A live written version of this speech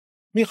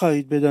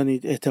می‌خواهید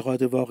بدانید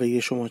اعتقاد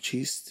واقعی شما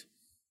چیست؟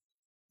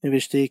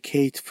 نوشته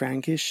کیت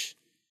فرانکش،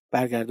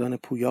 برگردان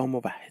پویا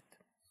موحد.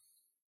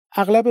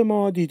 اغلب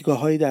ما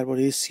دیدگاه‌هایی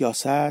درباره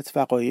سیاست،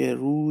 وقایع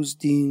روز،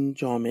 دین،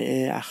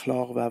 جامعه،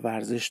 اخلاق و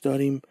ورزش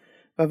داریم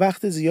و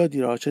وقت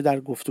زیادی را چه در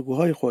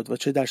گفتگوهای خود و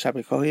چه در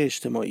شبکه‌های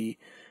اجتماعی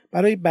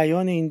برای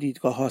بیان این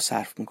دیدگاه‌ها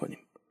صرف می‌کنیم.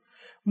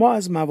 ما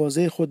از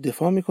مواضع خود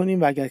دفاع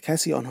می‌کنیم و اگر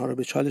کسی آنها را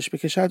به چالش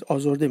بکشد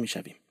آزرده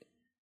می‌شویم.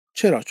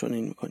 چرا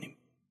چنین می‌کنیم؟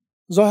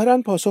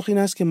 ظاهراً پاسخ این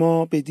است که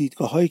ما به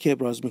دیدگاه‌هایی که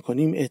ابراز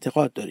می‌کنیم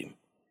اعتقاد داریم.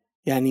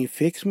 یعنی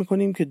فکر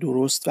می‌کنیم که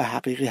درست و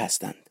حقیقی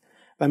هستند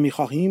و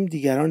می‌خواهیم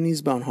دیگران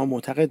نیز به آنها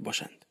معتقد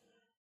باشند.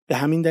 به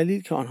همین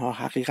دلیل که آنها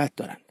حقیقت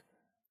دارند.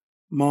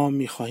 ما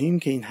می‌خواهیم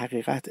که این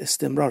حقیقت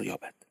استمرار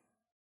یابد.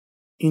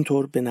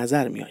 اینطور به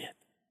نظر می‌آید.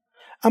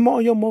 اما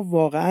آیا ما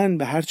واقعاً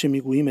به هر چه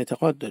می‌گوییم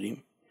اعتقاد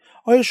داریم؟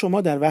 آیا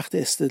شما در وقت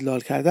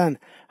استدلال کردن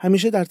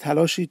همیشه در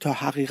تلاشی تا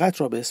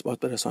حقیقت را به اثبات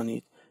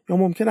برسانید یا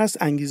ممکن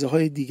است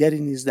انگیزه‌های دیگری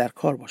نیز در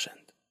کار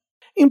باشند؟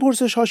 این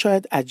پرسش‌ها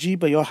شاید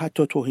عجیب و یا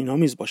حتی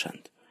توهین‌آمیز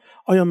باشند.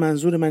 آیا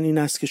منظور من این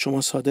است که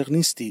شما صادق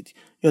نیستید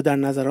یا در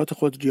نظرات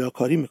خود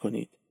ریاکاری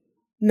می‌کنید؟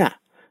 نه،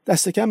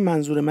 دست کم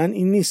منظور من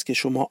این نیست که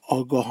شما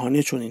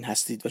آگاهانه چنین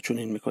هستید و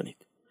چنین می‌کنید.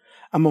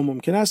 اما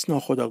ممکن است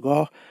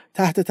ناخودآگاه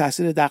تحت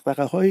تاثیر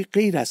دغدغه‌های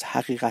غیر از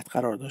حقیقت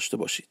قرار داشته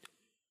باشید.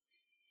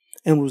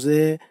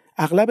 امروزه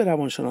اغلب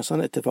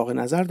روانشناسان اتفاق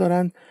نظر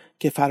دارند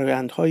که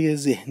فرایندهای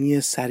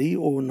ذهنی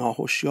سریع و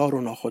ناهوشیار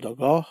و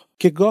ناخودآگاه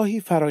که گاهی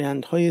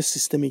فرایندهای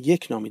سیستم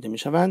یک نامیده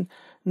می‌شوند،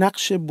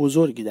 نقش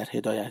بزرگی در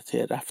هدایت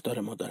رفتار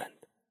ما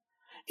دارند.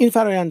 این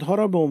فرایندها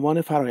را به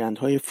عنوان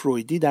فرایندهای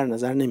فرویدی در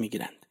نظر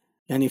نمی‌گیرند،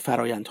 یعنی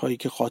فرایندهایی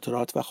که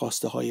خاطرات و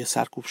خواسته‌های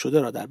سرکوب شده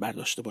را در بر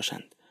داشته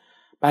باشند،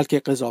 بلکه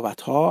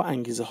قضاوت‌ها،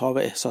 انگیزه‌ها و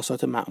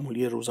احساسات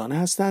معمولی روزانه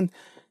هستند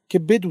که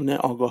بدون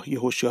آگاهی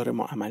هوشیار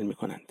ما عمل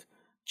می‌کنند.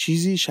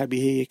 چیزی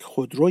شبیه یک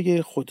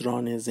خودروی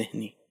خودران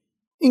ذهنی.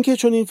 اینکه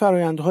چون این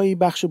فرآیندهایی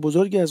بخش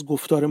بزرگی از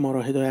گفتار ما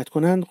را هدایت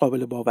کنند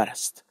قابل باور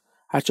است.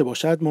 هرچه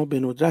باشد ما به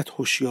ندرت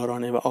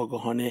هوشیارانه و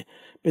آگاهانه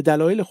به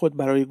دلایل خود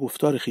برای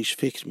گفتار خیش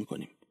فکر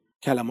می‌کنیم.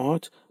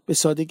 کلمات به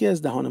سادگی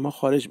از دهان ما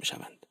خارج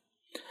می‌شوند.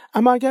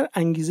 اما اگر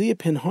انگیزه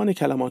پنهان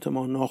کلمات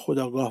ما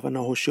ناخودآگاه و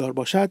ناهوشیار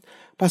باشد،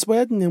 پس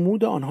باید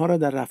نمود آنها را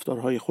در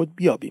رفتارهای خود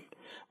بیابیم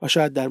و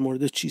شاید در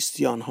مورد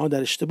چیستی آنها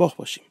در اشتباه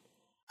باشیم.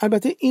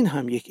 البته این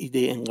هم یک ایده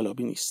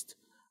انقلابی نیست.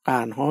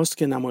 قرن‌هاست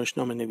که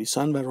نمایشنامه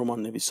نویسان و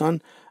رمان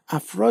نویسان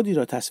افرادی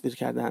را تصویر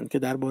کردند که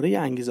درباره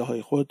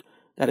انگیزه‌های خود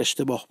در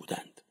اشتباه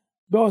بودند.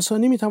 به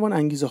آسانی میتوان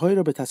انگیزه‌هایی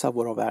را به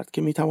تصور آورد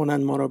که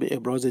میتوانند ما را به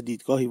ابراز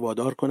دیدگاهی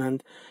وادار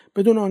کنند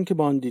بدون آنکه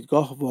به آن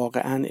دیدگاه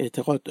واقعاً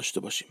اعتقاد داشته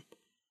باشیم.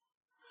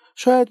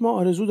 شاید ما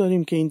آرزو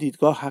داریم که این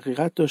دیدگاه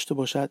حقیقت داشته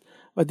باشد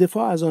و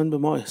دفاع از آن به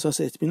ما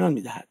احساس اطمینان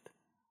می‌دهد.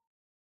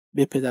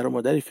 به پدر و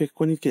مادری فکر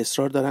کنید که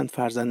اصرار دارند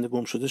فرزند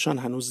گم شدهشان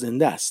هنوز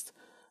زنده است،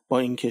 با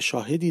اینکه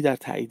شاهدی در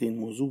تایید این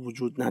موضوع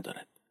وجود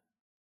ندارد.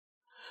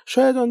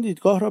 شاید آن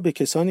دیدگاه را به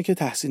کسانی که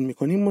تحسین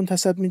می‌کنیم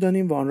منتسب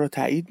می‌دانیم و آن را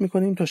تایید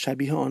می‌کنیم تا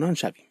شبیه آنان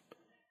شویم.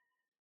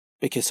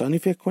 به کسانی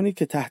فکر کنید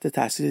که تحت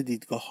تاثیر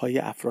دیدگاه‌های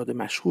افراد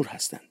مشهور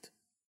هستند.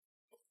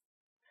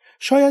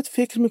 شاید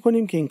فکر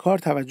می‌کنیم که این کار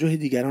توجه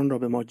دیگران را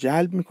به ما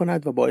جلب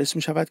می‌کند و باعث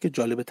می‌شود که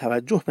جالب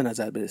توجه به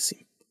نظر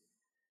برسیم.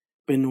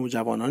 به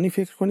نوجوانانی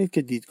فکر کنید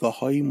که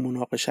دیدگاه‌های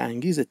مناقشه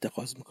انگیز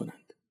اتخاذ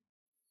می‌کنند.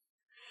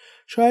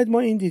 شاید ما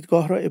این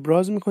دیدگاه را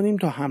ابراز می‌کنیم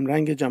تا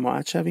همرنگ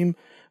جماعت شویم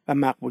و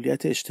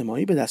مقبولیت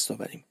اجتماعی به دست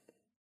آوریم.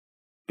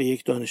 به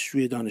یک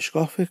دانشجوی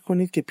دانشگاه فکر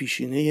کنید که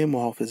پیشینه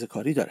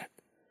محافظه‌کاری دارد.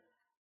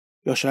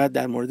 یا شاید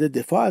در مورد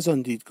دفاع از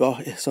آن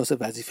دیدگاه احساس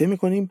وظیفه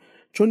می‌کنیم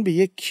چون به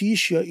یک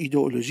کیش یا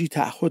ایدئولوژی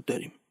تعهد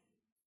داریم.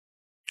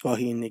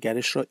 گاهی این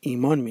نگرش را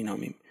ایمان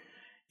می‌نامیم،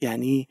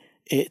 یعنی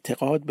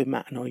اعتقاد به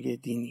معنای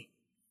دینی.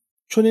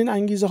 چون این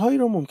انگیزه‌هایی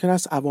را ممکن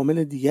است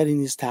عوامل دیگری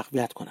نیز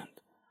تقویت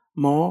کنند.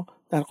 ما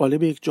در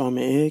قالب یک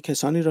جامعه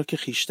کسانی را که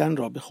خویشتن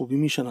را به خوبی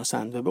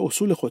می‌شناسند و به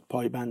اصول خود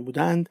پایبند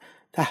بودند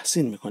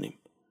تحسین می‌کنیم.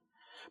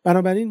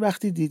 بنابراین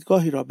وقتی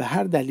دیدگاهی را به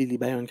هر دلیلی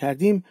بیان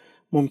کردیم،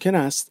 ممکن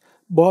است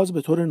باز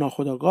به طور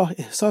ناخودآگاه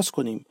احساس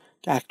کنیم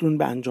که اکنون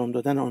به انجام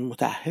دادن آن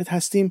متعهد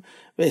هستیم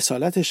و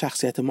اصالت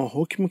شخصیت ما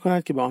حکم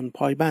می‌کند که به آن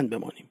پایبند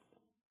بمانیم.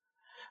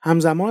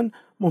 همزمان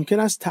ممکن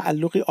است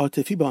تعلقی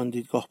عاطفی به آن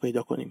دیدگاه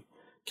پیدا کنیم،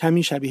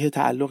 کمی شبیه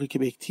تعلقی که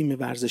به یک تیم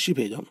ورزشی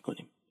پیدا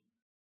می‌کنیم.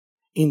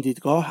 این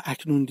دیدگاه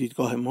اکنون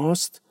دیدگاه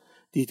ماست،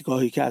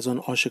 دیدگاهی که از آن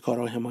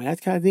آشکارا حمایت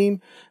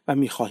کردیم و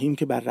می‌خواهیم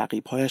که بر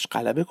رقیب‌هایش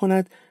غلبه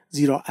کند،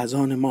 زیرا از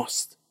آن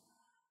ماست.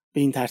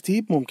 به این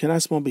ترتیب ممکن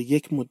است ما به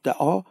یک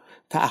مدعا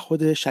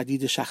تعهد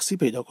شدید شخصی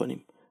پیدا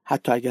کنیم،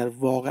 حتی اگر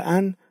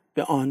واقعاً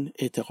به آن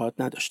اعتقاد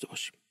نداشته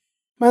باشیم.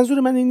 منظور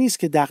من این نیست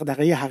که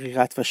دغدغه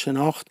حقیقت و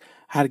شناخت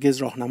هرگز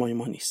راهنمای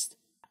ما نیست.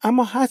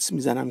 اما حدس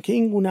میزنم که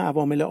این گونه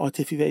عوامل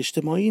عاطفی و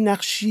اجتماعی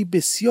نقشی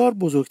بسیار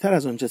بزرگتر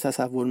از آنچه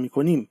تصور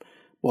میکنیم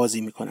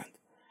بازی میکنند.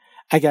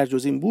 اگر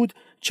جز این بود،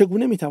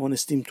 چگونه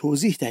میتوانستیم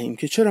توضیح دهیم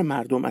که چرا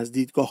مردم از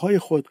دیدگاه‌های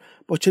خود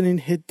با چنین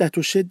حدت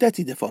و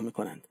شدتی دفاع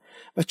میکنند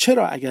و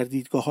چرا اگر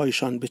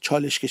دیدگاه‌هایشان به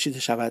چالش کشیده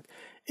شود،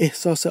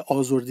 احساس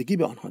آزردگی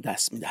به آنها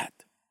دست میدهد؟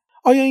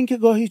 آیا اینکه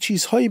گاهی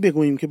چیزهایی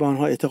بگوییم که به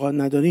آنها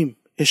اعتقاد نداریم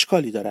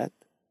اشکالی دارد؟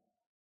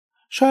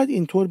 شاید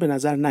اینطور به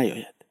نظر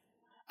نیاید.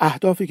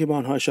 اهدافی که به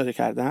آنها اشاره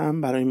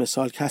کردم، برای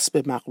مثال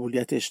کسب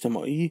مقبولیت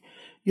اجتماعی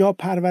یا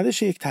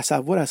پرورش یک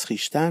تصور از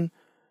خویشتن،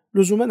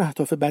 لزوما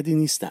اهداف بدی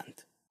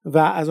نیستند و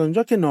از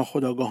آنجا که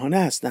ناخودآگاهانه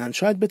هستند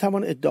شاید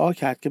بتوان ادعا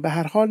کرد که به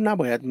هر حال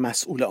نباید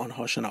مسئول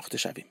آنها شناخته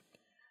شویم.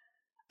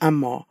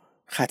 اما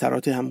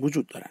خطراتی هم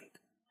وجود دارند.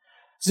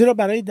 زیرا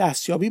برای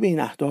دستیابی به این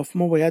اهداف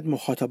ما باید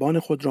مخاطبان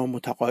خود را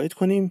متقاعد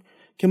کنیم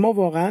که ما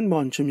واقعاً به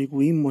آنچه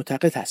میگوییم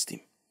معتقد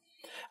هستیم.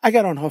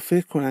 اگر آنها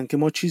فکر کنند که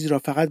ما چیزی را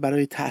فقط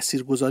برای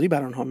تأثیرگذاری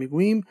بر آنها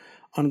میگوییم،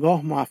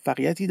 آنگاه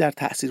موفقیتی در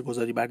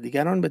تأثیرگذاری بر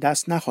دیگران به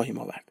دست نخواهیم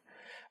آورد.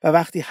 و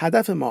وقتی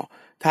هدف ما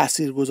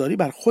تأثیرگذاری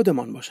بر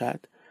خودمان باشد،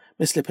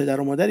 مثل پدر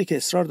و مادری که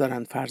اصرار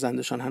دارند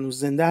فرزندشان هنوز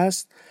زنده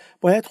است،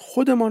 باید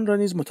خودمان را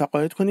نیز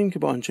متقاعد کنیم که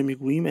به آنچه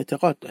میگوییم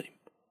اعتقاد داریم.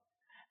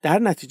 در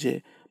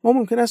نتیجه ما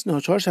ممکن است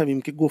ناچار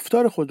شویم که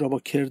گفتار خود را با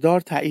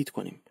کردار تایید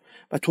کنیم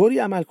و طوری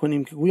عمل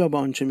کنیم که گویا به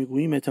آنچه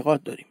میگوییم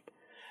اعتقاد داریم.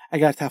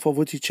 اگر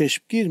تفاوتی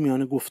چشمگیر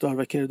میان گفتار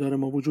و کردار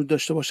ما وجود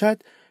داشته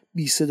باشد،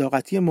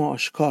 بی‌صداقتی ما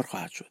آشکار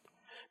خواهد شد.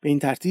 به این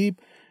ترتیب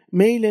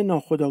میل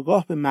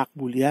ناخودآگاه به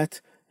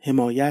مقبولیت،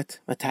 حمایت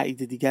و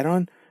تایید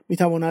دیگران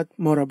میتواند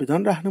ما را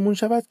بدان راهنمون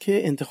شود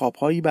که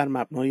انتخاب‌هایی بر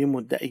مبنای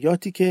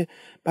مدعیاتی که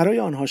برای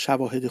آنها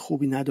شواهد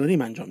خوبی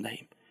نداریم انجام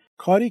دهیم،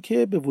 کاری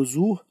که به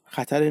وضوح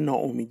خطر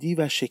ناامیدی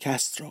و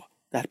شکست را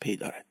در پی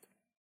دارد.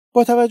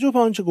 با توجه به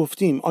آنچه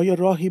گفتیم، آیا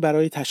راهی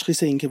برای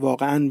تشخیص اینکه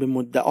واقعاً به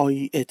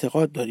مدعایی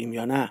اعتقاد داریم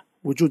یا نه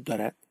وجود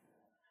دارد؟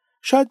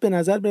 شاید به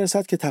نظر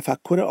برسد که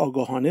تفکر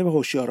آگاهانه و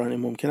هوشیارانه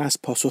ممکن است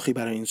پاسخی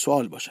برای این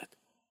سوال باشد.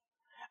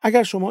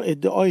 اگر شما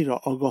ادعایی را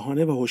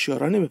آگاهانه و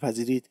هوشیارانه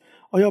بپذیرید،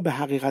 آیا به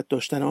حقیقت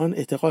داشتن آن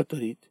اعتقاد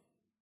دارید؟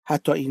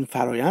 حتی این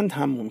فرایند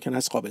هم ممکن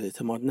است قابل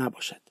اعتماد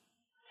نباشد.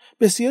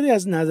 بسیاری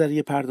از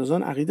نظریه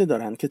پردازان عقیده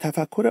دارند که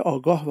تفکر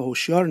آگاه و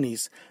هوشیار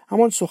نیز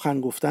همان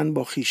سخن گفتن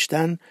با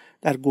خویشتن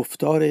در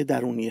گفتار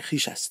درونی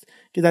خویش است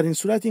که در این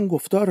صورت این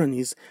گفتار را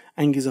نیز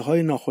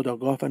انگیزه‌های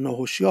ناخودآگاه و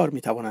ناهوشیار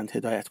می‌توانند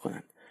هدایت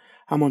کنند،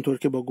 همانطور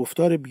که با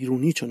گفتار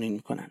بیرونی چنین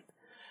می‌کنند.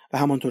 و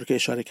همانطور که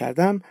اشاره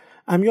کردم،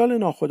 امیال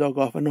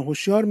ناخودآگاه و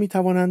ناهوشیار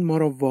می‌توانند ما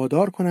را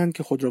وادار کنند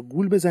که خود را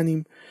گول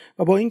بزنیم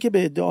و با اینکه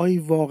به ادعایی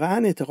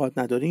واقعاً اعتقاد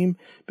نداریم،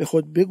 به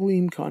خود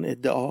بگوییم که آن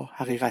ادعا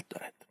حقیقت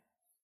دارد.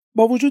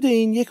 با وجود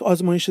این، یک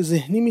آزمایش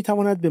ذهنی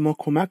می‌تواند به ما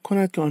کمک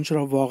کند که آنچه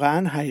را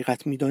واقعاً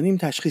حقیقت می‌دانیم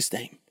تشخیص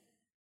دهیم.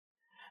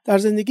 در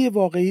زندگی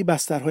واقعی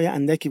بسترهای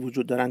اندکی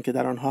وجود دارند که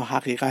در آنها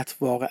حقیقت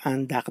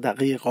واقعاً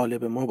دغدغه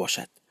غالب ما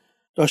باشد.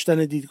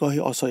 داشتن دیدگاهی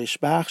آسایش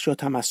بخش یا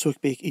تمسک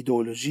به یک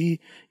ایدئولوژی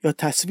یا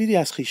تصویری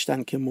از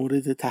خویشتن که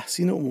مورد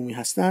تحسین عمومی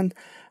هستند،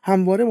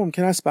 همواره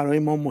ممکن است برای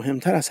ما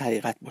مهمتر از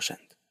حقیقت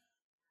باشند.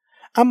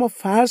 اما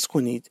فرض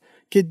کنید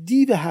که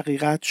دیو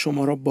حقیقت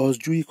شما را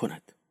بازجویی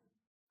کند.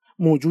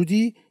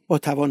 موجودی با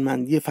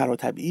توانمندی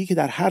فراتبیعی که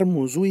در هر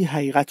موضوعی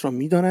حقیقت را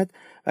می‌داند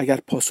و اگر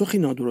پاسخی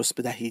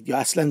نادرست بدهید یا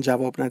اصلاً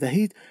جواب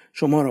ندهید،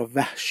 شما را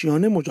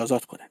وحشیانه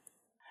مجازات کند.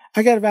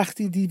 اگر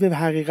وقتی دیو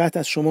حقیقت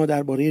از شما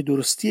درباره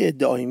درستی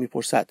ادعایی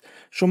می‌پرسد،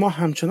 شما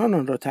همچنان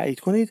آن را تایید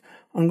کنید،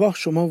 آنگاه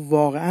شما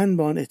واقعاً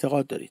به آن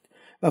اعتقاد دارید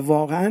و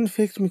واقعاً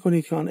فکر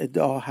می‌کنید که آن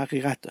ادعا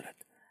حقیقت دارد.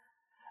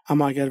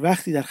 اما اگر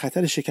وقتی در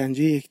خطر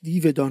شکنجه یک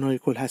دیو دانای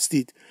کل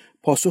هستید،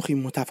 پاسخی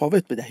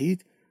متفاوت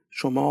بدهید،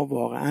 شما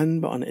واقعاً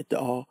به آن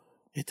ادعا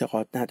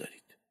اعتقاد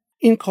ندارید.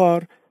 این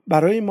کار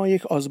برای ما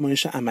یک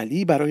آزمایش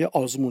عملی برای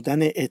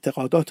آزمودن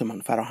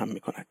اعتقاداتمان فراهم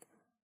می‌کند.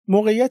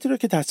 موقعیتی را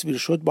که تصویر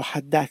شد با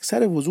حد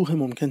اکثر وضوح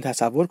ممکن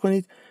تصور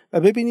کنید و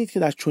ببینید که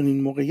در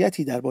چنین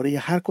موقعیتی درباره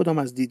هر کدام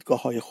از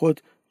دیدگاه‌های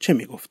خود چه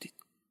می‌گفتید.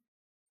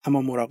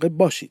 اما مراقب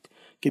باشید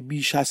که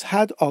بیش از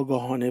حد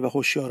آگاهانه و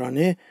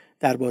هوشیارانه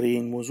درباره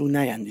این موضوع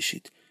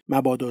نیندیشید،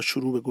 مبادا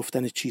شروع به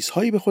گفتن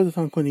چیزهایی به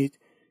خودتان کنید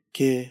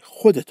که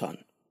خودتان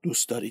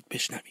دوست دارید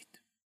بشنوید.